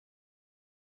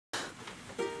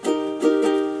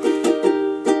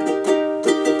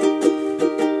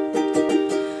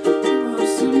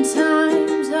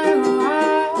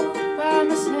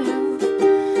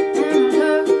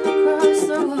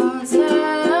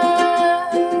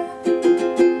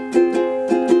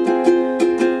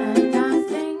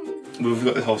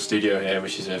whole studio here,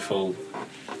 which is a full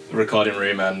recording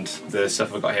room, and the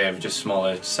stuff I've got here is just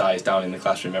smaller size down in the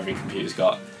classroom. Every computer's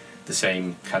got the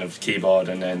same kind of keyboard,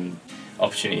 and then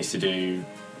opportunities to do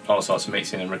all sorts of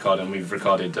mixing and recording. We've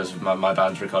recorded, as my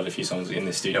band's recorded a few songs in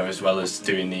this studio, as well as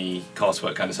doing the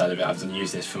coursework kind of side of it. I've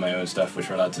used this for my own stuff, which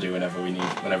we're allowed to do whenever we need,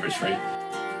 whenever it's free.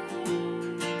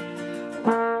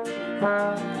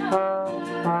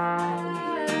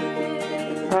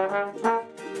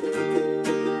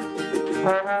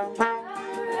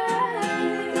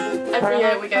 Every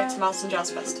year we go to Mouse and Jazz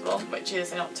Festival, which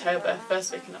is in October,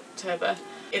 first week in October.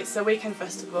 It's a weekend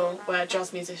festival where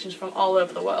jazz musicians from all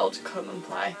over the world come and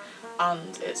play,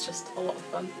 and it's just a lot of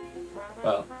fun.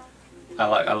 Well,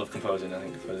 I love composing. I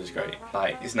think composing is great.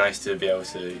 Like, it's nice to be able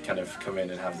to kind of come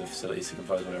in and have the facilities to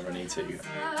compose whenever I need to.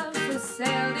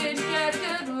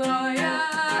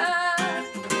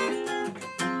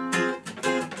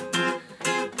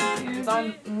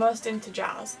 I'm most into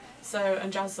jazz,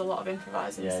 and jazz is a lot of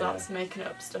improvising, so that's making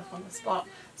up stuff on the spot.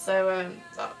 So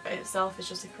that in itself is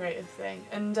just a creative thing.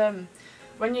 And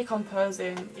when you're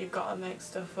composing, you've got to make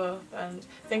stuff up and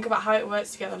think about how it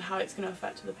works together and how it's going to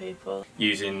affect other people.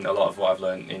 Using a lot of what I've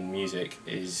learned in music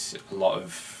is a lot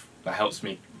of that helps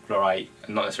me write,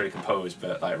 not necessarily compose,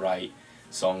 but like write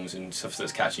songs and stuff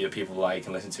that's catchy that people like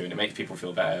and listen to, and it makes people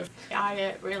feel better.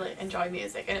 I really enjoy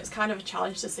music, and it's kind of a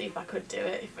challenge to see if I could do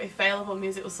it. If A-level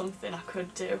music was something I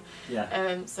could do,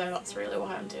 so that's really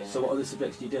why I'm doing it. So what other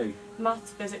subjects do you do?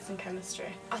 Maths, physics and chemistry.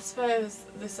 I suppose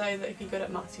they say that if you're good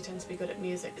at maths you tend to be good at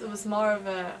music. It was more of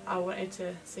I wanted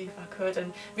to see if I could,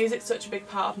 and music's such a big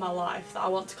part of my life that I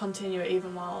want to continue it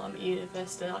even while I'm at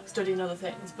university, like studying other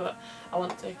things, but I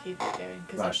want to keep it going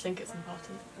because I just think it's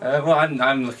important. Well,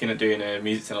 I'm looking at doing a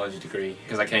music technology degree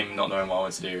because I came not knowing what I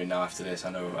wanted to do, and now after this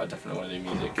I know I definitely want to do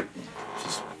music, which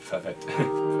is perfect.